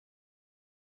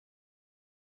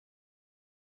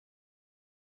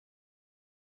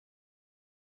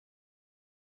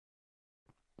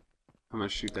I'm gonna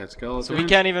shoot that skeleton. So we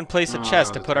can't even place a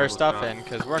chest to that's put our almost stuff done. in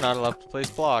because we're not allowed to place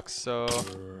blocks. So.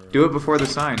 Do it before the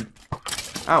sign.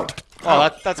 Ow. Oh,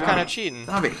 that's kind of cheating.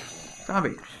 Zombie.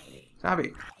 Zombie.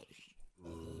 Zombie.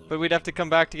 But we'd have to come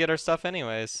back to get our stuff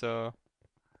anyways. So.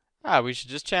 We should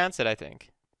just chance it. I think.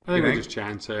 I think we just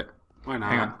chance it. Why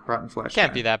not? Hang on. Rotten flesh.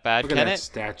 Can't be that bad, Look at can that it?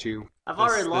 statue. I've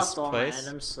already this lost all my place?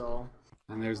 items, so.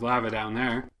 And there's lava down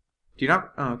there. Do you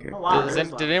not? Oh, okay. Oh wow.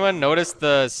 Did anyone notice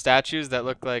the statues that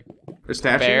look like The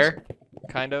statues? bear?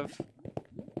 Kind of.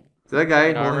 Is that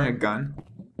guy Armor? holding a gun?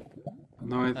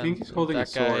 No, I think he's holding a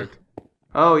that guy- sword.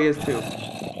 Oh, he is too.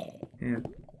 Yeah. And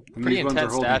Pretty these ones are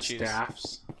intense holding statues.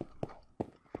 staffs.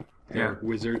 Yeah. They're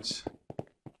wizards.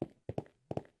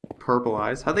 Purple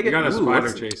eyes. How'd they You get? got a Ooh, spider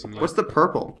what's, chasing you. what's the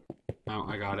purple? Oh,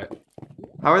 I got it.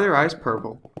 How are their eyes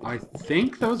purple? I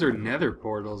think those are nether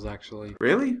portals, actually.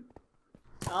 Really?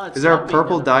 Oh, it's Is there not a being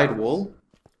purple done dyed by wool?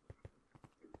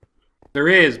 There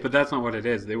is, but that's not what it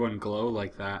is. They wouldn't glow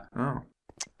like that. Oh.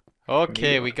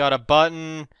 Okay, we got a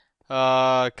button.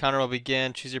 Counter will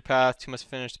begin. Choose your path. 2 must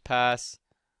finish the pass.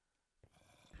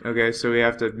 Okay, so we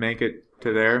have to make it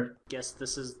to there. Guess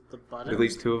this is the button. At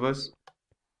least 2 of us.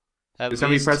 At Did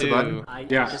somebody least press the 2. button? I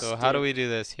Yeah. just So how did. do we do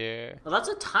this here? Well, that's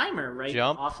a timer right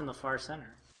Jump. off in the far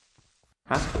center.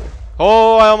 Huh?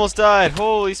 Oh, I almost died.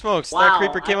 Holy smokes. Wow, That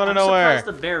creeper came out of nowhere. I'm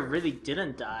surprised the bear really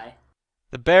didn't die.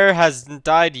 The bear hasn't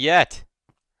died yet.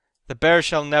 The bear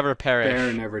shall never perish.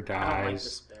 Bear never I don't like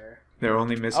this dies. bear. They're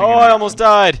only missing. Oh, I almost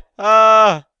died.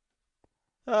 Uh,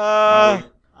 Are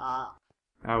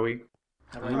we?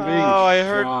 have I'm I- being I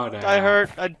hurt. shot at. I hurt.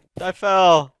 I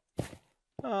fell.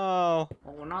 Oh.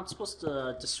 Well, we're not supposed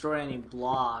to destroy any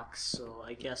blocks, so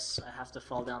I guess I have to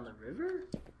fall down the river?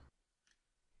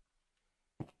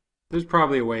 There's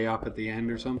probably a way up at the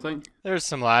end or something. There's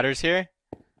some ladders here.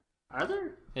 Are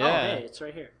there? Yeah. Oh, hey, it's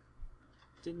right here.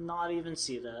 Did not even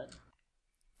see that.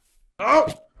 Oh!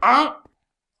 Ah!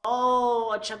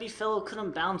 Oh, a chubby fellow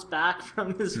couldn't bounce back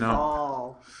from his No.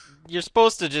 fall. You're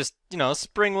supposed to just,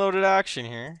 spring-loaded action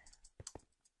here.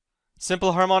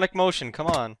 Simple harmonic motion. Come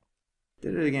on.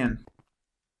 Did it again.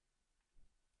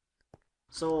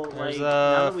 So, There's like,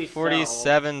 now that we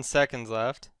 47 seconds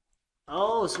left.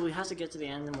 Oh, so we have to get to the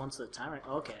end and once the timer.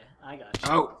 Okay, I got you.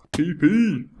 Oh!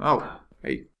 TP. Oh.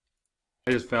 Hey.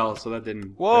 I just fell, so that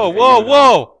didn't... Whoa, that didn't whoa, hit it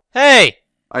all. whoa! Hey!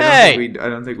 I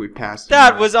don't think we passed.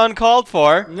 That was uncalled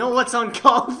for. You know what's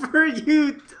uncalled for?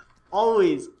 You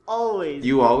always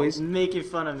You always? making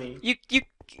fun of me. You,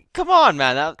 come on,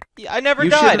 man. I never You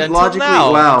died should've until logically-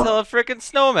 now. wow. Until a freaking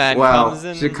snowman Wow. comes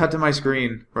and... Should cut to my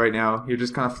screen right now. You're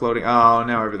just kind of floating. Oh,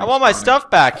 now everything's I want my spawning. stuff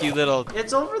back, you little...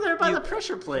 It's over there by the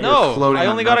pressure plate. No, floating I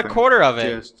on only got a nothing. quarter of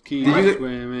it. Just keep Did you-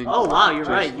 swimming. Oh wow, you're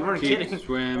Just right. You weren't keep kidding.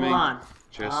 Swimming. Hold on.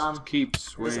 Just keep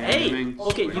swimming. Hey,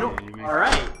 okay, you know. swimming.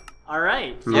 All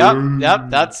right. Yep,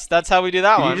 that's how we do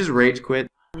that Did one. you just rage quit?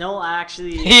 No, I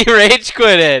actually, He rage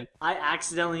quitted. I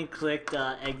accidentally clicked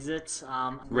exit.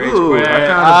 Rage Ooh, quit. I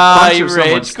found a bunch He of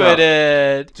someone's rage stuff.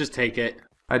 quitted. Just take it.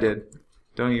 I did.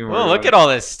 Don't even worry Well, look about at all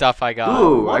this stuff I got.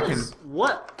 Ooh, what I can. is-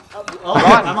 what? Oh,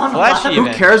 Rotten I'm on the flesh ladder.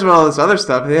 even. Who cares about all this other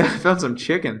stuff? Yeah, I found some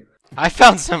chicken. I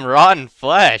found some rotten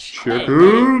flesh. Hey,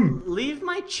 Chicken. leave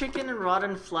my chicken and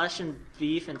rotten flesh and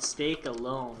beef and steak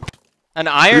alone. An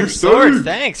iron Beef sword. steak.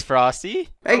 Thanks, Frosty.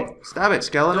 Hey, stop it,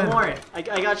 skeleton. Don't worry, I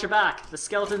got your back. The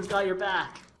skeleton's got your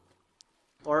back.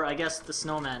 Or I guess the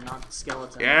snowman, not the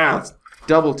skeleton. Yeah, let's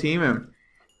double team him.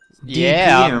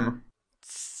 Yeah. DP him.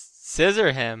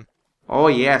 Scissor him. Oh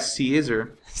yeah,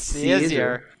 Caesar.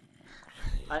 Scissor.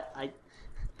 I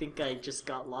think I just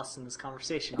got lost in this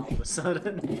conversation all of a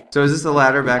sudden. So is this the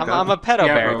ladder back I'm a up? pedo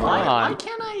Yeah, bear. bro. Come Why on.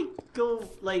 can't I go,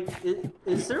 like,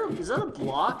 is that a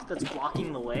block that's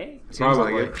blocking the way? Seems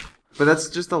like Probably. it. But that's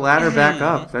just the ladder back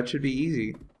up. That should be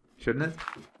easy, shouldn't it?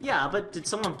 Yeah, but did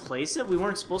someone place it? We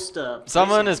weren't supposed to place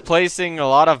Someone it. is placing a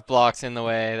lot of blocks in the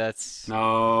way. That's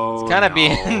No. kind of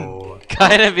being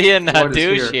a What is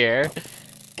douche here.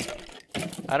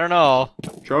 I don't know.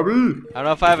 Chubby. I don't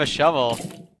know if I have a shovel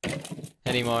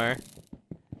anymore.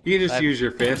 You can just I've- use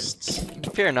your fists. I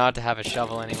fear not to have a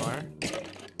shovel anymore.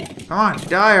 Come on,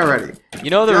 die already. You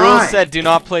know the Die. rules said do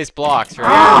not place blocks, right?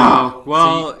 Oh,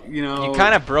 well, you know. You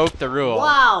kind of broke the rule.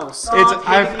 Wow, stop It's.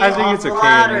 hitting me I think off it's the okay in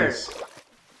ladder. this.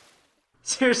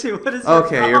 Seriously, what is your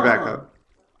Okay, you're back problem? up.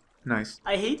 Nice.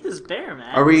 I hate this bear,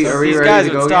 man. Are we If ready these guys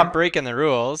to would go stop again? breaking the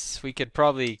rules, we could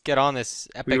probably get on this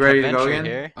epic ready to go adventure again?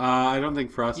 here. I don't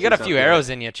think Frosty. You got a few arrows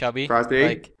in you, Chubby. Frosty?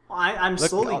 Like, I'm look,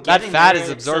 slowly that getting fat there, is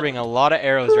except- absorbing a lot of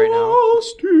arrows right now. Well,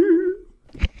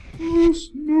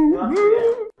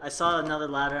 yeah, I saw another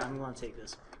ladder. I'm going to take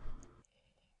this one.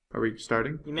 Are we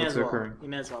starting? You may What's as well. occurring? You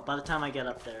may as well. By the time I get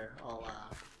up there, I'll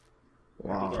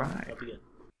All right. That'll be good.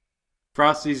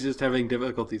 Frosty's just having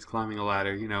difficulties climbing a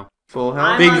ladder, you know. Full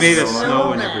health. Being I'm a made of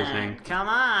snow and snowman. everything. Come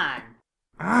on.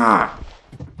 Ah!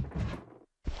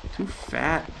 Too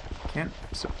fat. Can't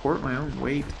support my own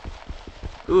weight.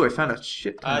 Ooh, I found a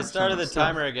shit ton I of started the stuff.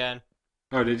 timer again.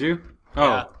 Oh, did you? Oh,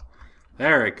 Yeah.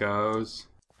 there it goes.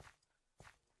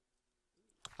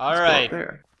 All Let's go right. up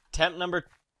there. Attempt number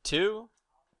 2.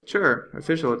 Sure.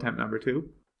 Official attempt number 2.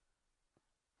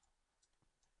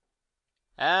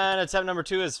 And attempt number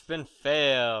 2 has been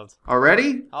failed.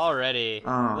 Already? Already.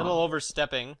 Oh. A little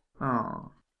overstepping.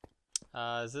 Oh.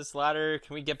 Is this ladder...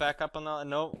 Can we get back up on the...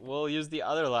 No, we'll use the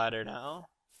other ladder now.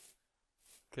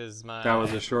 Because my... That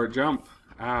was a short jump.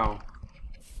 Ow.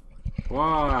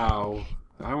 Wow.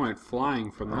 I went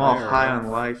flying from the I'm all air. high on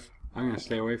life. I'm going to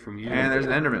stay away from you. And there's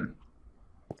an Enderman.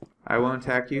 I won't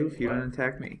attack you if you don't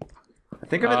attack me. I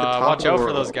think I'm at the top watch of the out for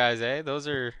world. those guys, eh? Those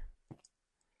are...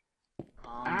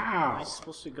 Am I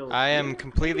supposed to go? I am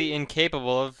completely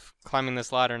incapable of climbing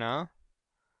this ladder now.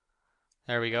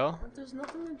 There we go. But there's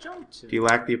nothing to jump to. Do you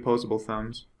lack the opposable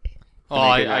thumbs?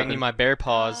 Oh, make it I happen. need my bear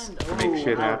paws. And, Make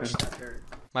shit ouch, happen. that hurt.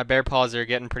 My bear paws are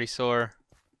getting pretty sore.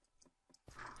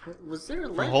 Was there a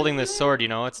From leg holding in this there? sword, you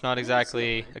know, it's not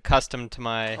exactly accustomed to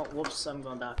my... Oh, whoops! I'm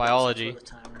going back. Biology.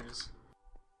 That's where the timer is.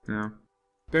 No.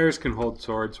 Bears can hold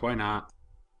swords. Why not?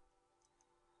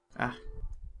 Ah.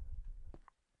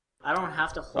 I don't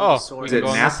have to hold Oh, the sword. Is we it can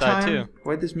go on nap this side, time? too.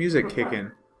 Why'd this music kick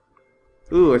in?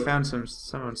 Ooh, I found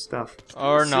someone's stuff.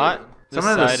 Or not. This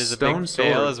Someone has a side is a big stone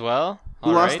fail sword. as well.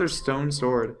 Who lost Alright. their stone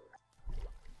sword?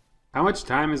 How much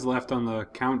time is left on the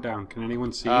countdown? Can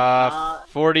anyone see?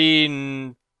 40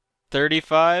 and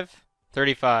 35?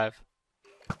 35.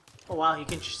 Oh wow, he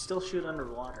can still shoot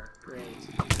underwater. Great.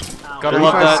 Ow. Gotta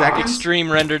love 35 that seconds?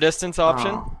 extreme render distance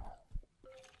option. Oh.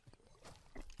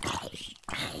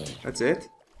 That's it?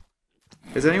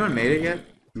 Has anyone made it yet?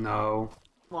 No.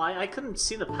 Well, I couldn't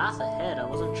see the path ahead. I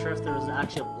wasn't sure if there was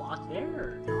actually a block there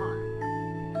or not.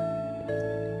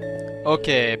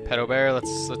 Okay, pedo bear,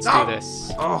 let's do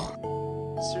this. Oh.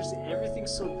 Seriously,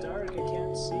 everything's so dark. I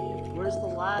can't see it. Where's the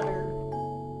ladder?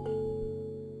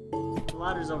 The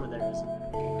ladder's over there, isn't it?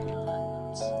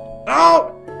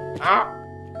 Oh! Ah!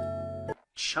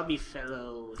 Chubby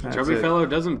Fellow. That's Chubby it. Fellow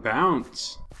doesn't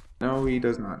bounce. No, he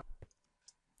does not.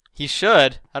 He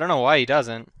should. I don't know why he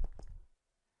doesn't.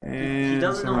 And He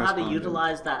doesn't know someone how to spawned in.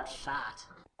 utilize that fat.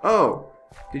 Oh!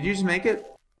 Did you just make it?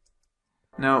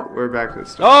 No, we're back to the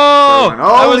start. Oh!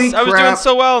 I Holy was doing crap.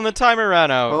 so well and the timer ran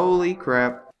out. Holy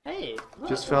crap. Hey, look,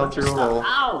 Just a fell bunch of through a stuff. hole.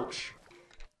 Ouch!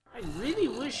 I really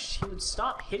wish he would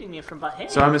stop hitting me from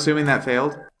behind. So I'm assuming that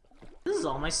failed? This is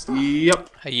all my stuff. Yep.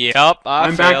 Yep,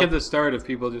 I'm back failed. at the start if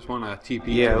people just want to TP.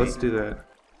 Yeah, to me. let's do that.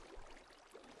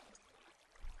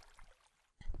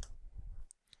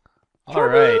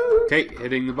 Alright. Okay,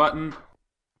 hitting the button.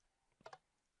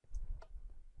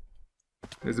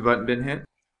 Has the button been hit?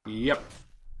 Yep.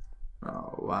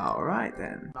 Oh, wow. Alright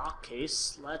then. In that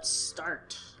case, let's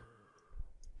start.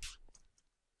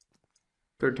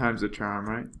 Third time's a charm,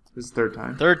 right? This is third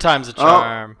time. Third time's a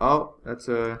charm. Oh, that's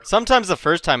a... Sometimes the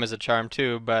first time is a charm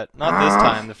too, but not this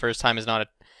time. The first time is not a...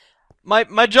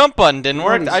 My jump button didn't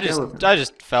work. Bloody I skeleton.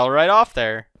 just fell right off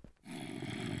there.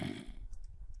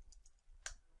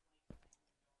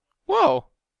 Whoa.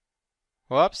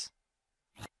 Whoops.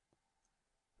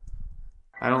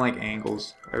 I don't like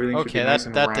angles. Everything should be Okay, nice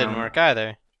and that round. didn't work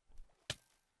either.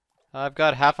 I've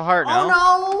got half a heart now. Oh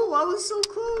no! I was so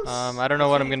close! I don't know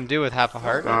what I'm gonna do with half a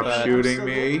heart, Stop but shooting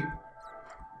me.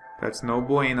 That's no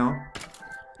bueno.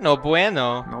 no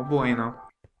bueno. No bueno.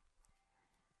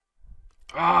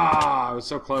 Ah, I was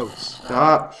so close.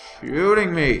 Stop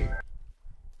shooting me.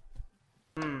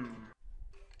 Hmm.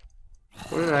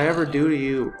 What did I ever do to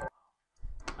you?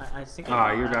 I think.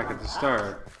 Ah, you're back at the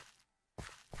start.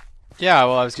 Yeah,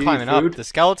 well, I was Do you climbing need food? up. The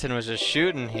skeleton was just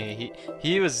shooting.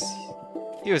 He was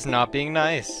not being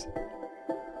nice.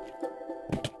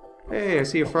 Hey, I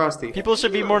see a Frosty. People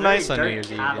should be You're a more very nice on New dark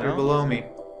Year's Eve, cat. you You're know? below me.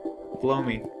 Blow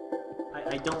me.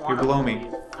 I don't want You're to below me.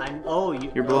 believe. I'm. Oh,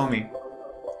 you. You're below me.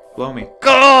 Blow me.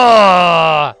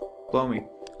 Gah! Blow me.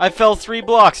 I fell 3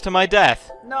 blocks to my death.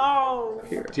 No.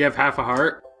 Here. Do you have half a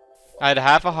heart? I had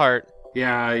half a heart.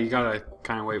 Yeah, you gotta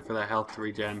kind of wait for that health to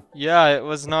regen. Yeah, it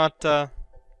was not,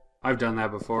 I've done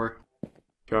that before.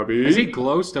 Chubby. I see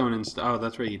glowstone and stuff. Oh,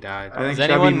 that's where you died. I think Is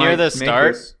Chubby anyone near might the make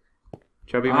start? this.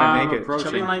 Chubby might make it. approaching.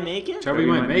 Chubby might make it. Chubby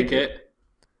might make it.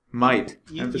 Might.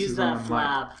 You Emphasis use that on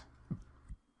might.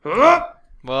 flab.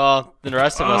 well, the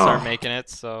rest of us aren't making it,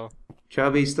 so...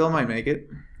 Chubby still might make it.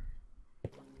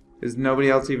 Is nobody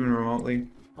else even remotely?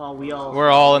 Well, we all. We're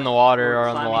all in the water or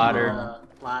on the climbing ladder.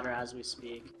 the ladder as we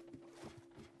speak.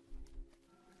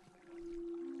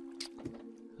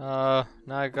 Now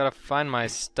I gotta find my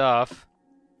stuff.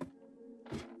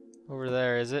 Over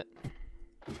there, is it?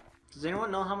 Does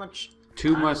anyone know how much?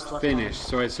 Two time is must left finish,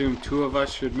 so I assume two of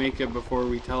us should make it before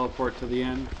we teleport to the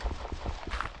end.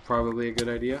 Probably a good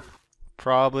idea.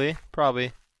 Probably.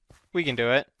 We can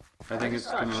do it. I think it's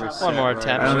gonna reset. One more right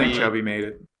attempt. I don't away. think Chubby made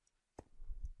it.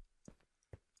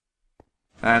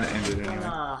 And ended it I'm anyway.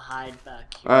 gonna hide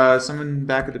back here. Someone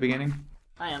back at the beginning?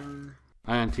 I am.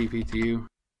 I on TP to you.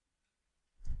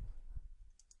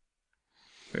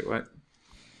 Wait, what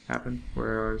happened? Where?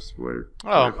 Oh, where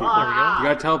there we people? go. You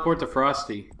gotta teleport to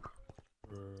Frosty.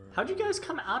 How'd you guys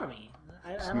come out of me?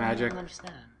 I don't magic. even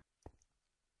understand.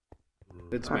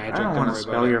 It's I magic. don't want to worry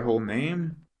spell about your it. whole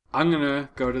name. I'm gonna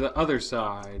go to the other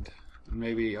side.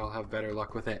 Maybe I'll have better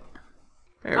luck with it.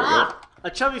 There we A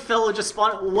chubby fellow just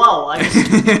spawned. Whoa! I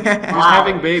just, go. Just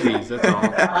having babies, that's all.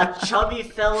 a chubby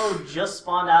fellow just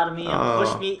spawned out of me and Oh.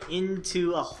 pushed me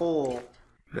into a hole.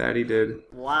 That he did.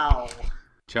 Wow.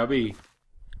 Chubby.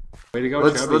 Way to go,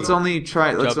 Let's Chubby. let's only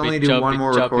try. Let's Chubby, only do chubby, one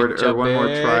more chubby, record or one more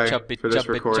chubby, try chubby, for this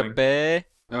chubby, recording. chubby.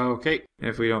 Okay.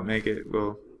 If we don't make it,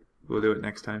 we'll do it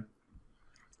next time.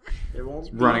 There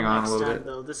won't be running a on a next little time, bit.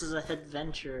 though. This is a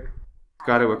adventure. It's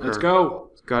got to occur. Let's go.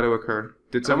 It's got to occur.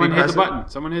 Did Someone somebody hit the press it? button.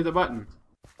 Someone hit the button.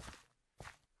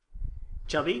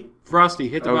 Chubby? Frosty,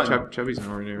 hit the Oh, button. Chubby's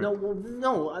nowhere near. No, well,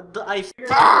 no. I fear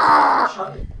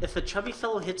if a chubby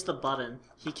fellow hits the button,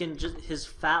 he can just his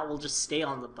fat will just stay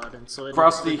on the button. So it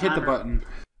Frosty, hit the button.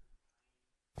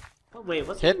 Oh, wait,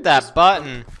 what's Hit that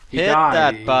button. He Hit died.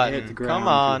 that He hit the button. ground Come too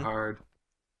on. hard.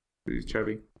 He's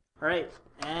Chubby. All right,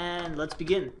 and let's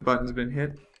begin. Button's been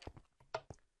hit.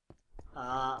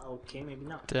 Okay, maybe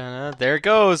not. Dun, there it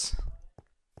goes.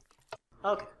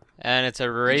 Okay. And it's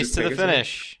a race just to the take a second?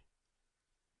 finish.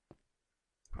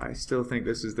 I still think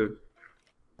this is the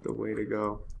way to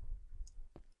go.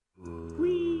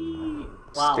 Whee!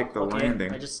 Wow. Stick the okay,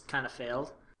 landing. I just kind of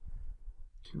failed.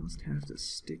 Just have to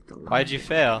stick the landing. Why'd you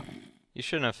fail? You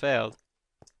shouldn't have failed.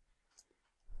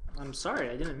 I'm sorry,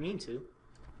 I didn't mean to.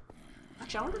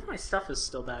 Actually, I wonder if my stuff is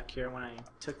still back here when I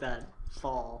took that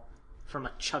fall from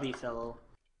a chubby fellow.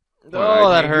 Oh,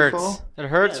 I that made you hurts. fall? It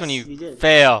hurts when Yes, you you did.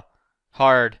 fail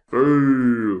hard.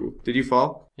 Ooh. Did you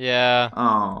fall? Yeah.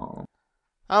 Oh.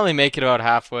 I only make it about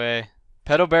halfway.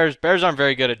 Bears aren't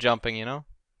very good at jumping, you know?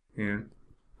 Yeah.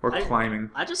 Or I-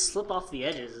 climbing. I just slip off the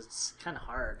edges. It's kind of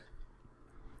hard.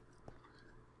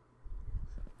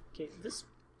 Okay, this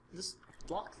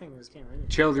block thing is getting really.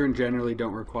 Children generally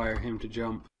don't require him to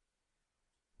jump.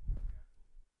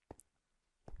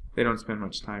 They don't spend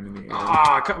much time in the air.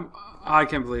 I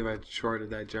can't believe I shorted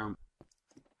that jump.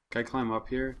 Can I climb up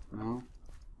here? No.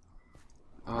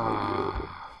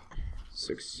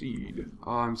 Succeed.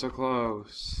 Oh, I'm so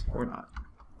close. Or not.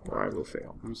 Or I will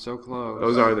fail. I'm so close.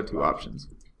 Those are the two options.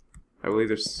 I will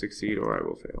either succeed or I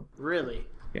will fail. Really?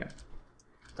 Yeah.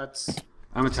 That's.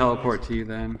 I'm gonna teleport to you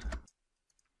then.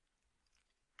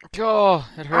 Oh,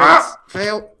 it hurts.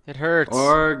 Fail! It hurts.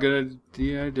 Or good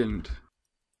idea I didn't.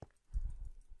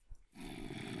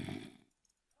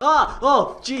 Ah!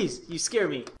 Oh, jeez, you scare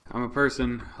me. I'm a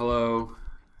person. Hello.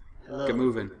 Hello. Get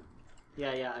moving.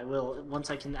 Yeah, I will.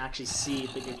 Once I can actually see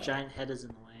that your giant head is in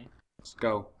the way. Let's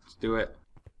go. Let's do it.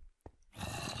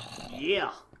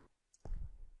 Yeah.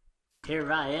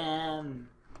 Here I am.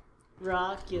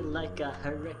 Rock you like a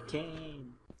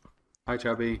hurricane. Hi,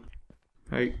 Chubby.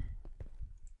 Hey.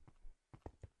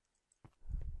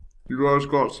 You guys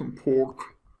got some pork?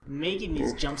 Making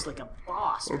these jumps like a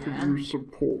boss, man. some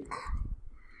pork.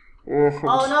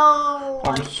 Oh no!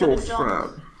 I'm I so couldn't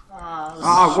jump. fat.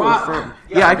 Ah, So what? fat.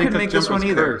 Yeah, I think couldn't that make this jump one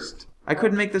was either. cursed. I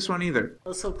couldn't make this one either. That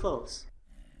was so close.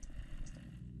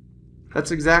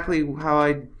 That's exactly how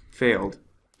I failed.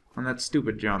 On that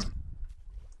stupid jump.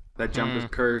 That jump is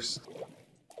cursed.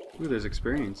 Ooh, there's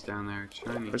experience down there. It's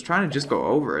shiny. I was trying to just go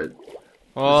over it.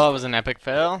 Well, that was an epic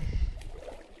fail.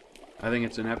 I think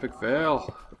it's an epic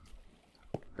fail.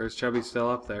 Or is Chubby still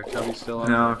up there? Chubby's still up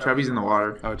No, there. Chubby's in the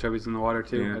water. Oh, Chubby's in the water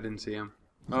too? Yeah. I didn't see him.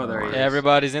 Oh, there he is.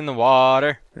 Everybody's in the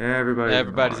water.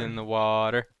 Everybody's in the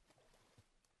water.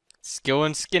 Let's go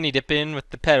and skinny dipping with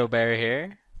the pedal bear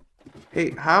here.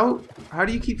 Hey, how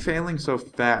do you keep failing so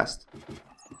fast,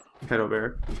 Pedo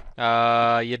Bear?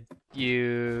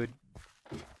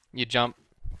 You jump.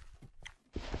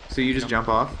 So you just jump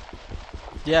off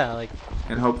Yeah, like,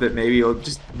 and hope that maybe you'll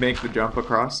just make the jump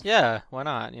across? yeah, why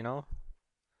not, you know?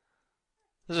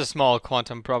 There's a small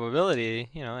quantum probability,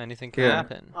 you know, anything can Yeah.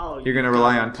 happen. Oh, You're gonna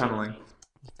rely on tunneling.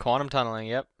 Quantum tunneling,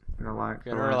 yep. Gonna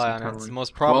Gonna rely on it. It's the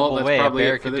most Well, probable that's way a probably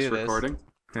bear it for could this do this. recording.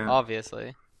 Yeah.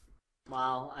 Obviously.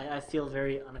 Wow, I feel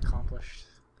very unaccomplished.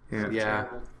 Yeah. Yeah.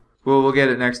 Terrible. We'll get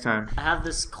it next time. I have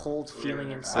this cold feeling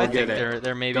I inside. think it.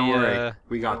 there may be Don't worry.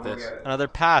 We got this. another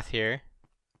path here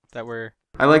that we're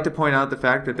I like to point out the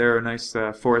fact that there are nice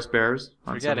forest bears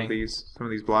on some Forgetting. of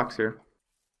these blocks here.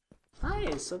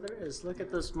 Nice, so there is. Look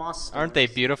at those moss stones. aren't they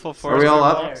beautiful Are forest we all fir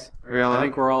up? blocks? Are we all I up?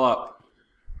 think we're all up.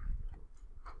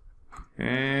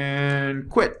 And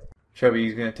quit.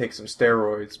 Chubby's gonna take some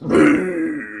steroids.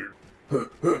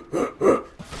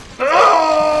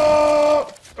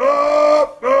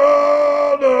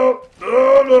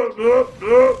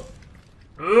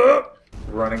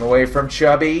 Running away from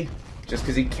Chubby just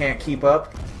because he can't keep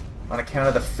up on account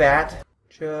of the fat.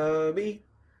 Chubby,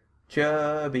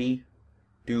 Chubby,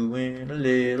 doing a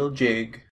little jig.